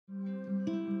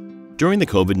During the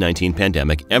COVID-19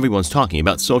 pandemic, everyone's talking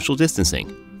about social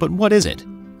distancing. But what is it?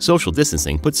 Social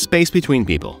distancing puts space between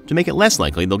people to make it less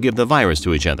likely they'll give the virus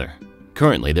to each other.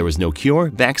 Currently, there is no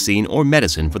cure, vaccine, or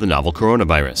medicine for the novel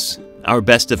coronavirus. Our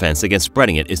best defense against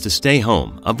spreading it is to stay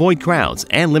home, avoid crowds,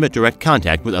 and limit direct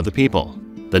contact with other people.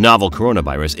 The novel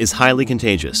coronavirus is highly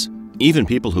contagious. Even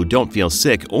people who don't feel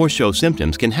sick or show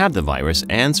symptoms can have the virus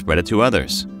and spread it to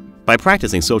others. By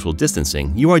practicing social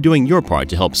distancing, you are doing your part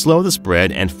to help slow the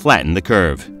spread and flatten the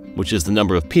curve, which is the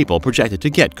number of people projected to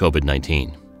get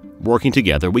COVID-19. Working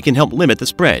together, we can help limit the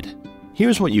spread.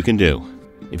 Here's what you can do.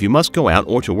 If you must go out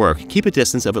or to work, keep a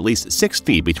distance of at least 6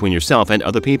 feet between yourself and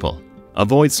other people.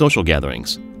 Avoid social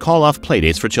gatherings. Call off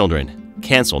playdates for children.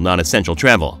 Cancel non-essential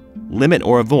travel. Limit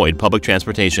or avoid public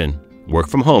transportation. Work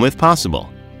from home if possible.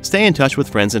 Stay in touch with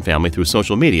friends and family through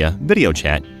social media, video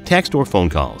chat, text, or phone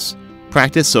calls.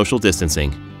 Practice social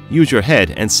distancing. Use your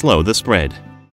head and slow the spread.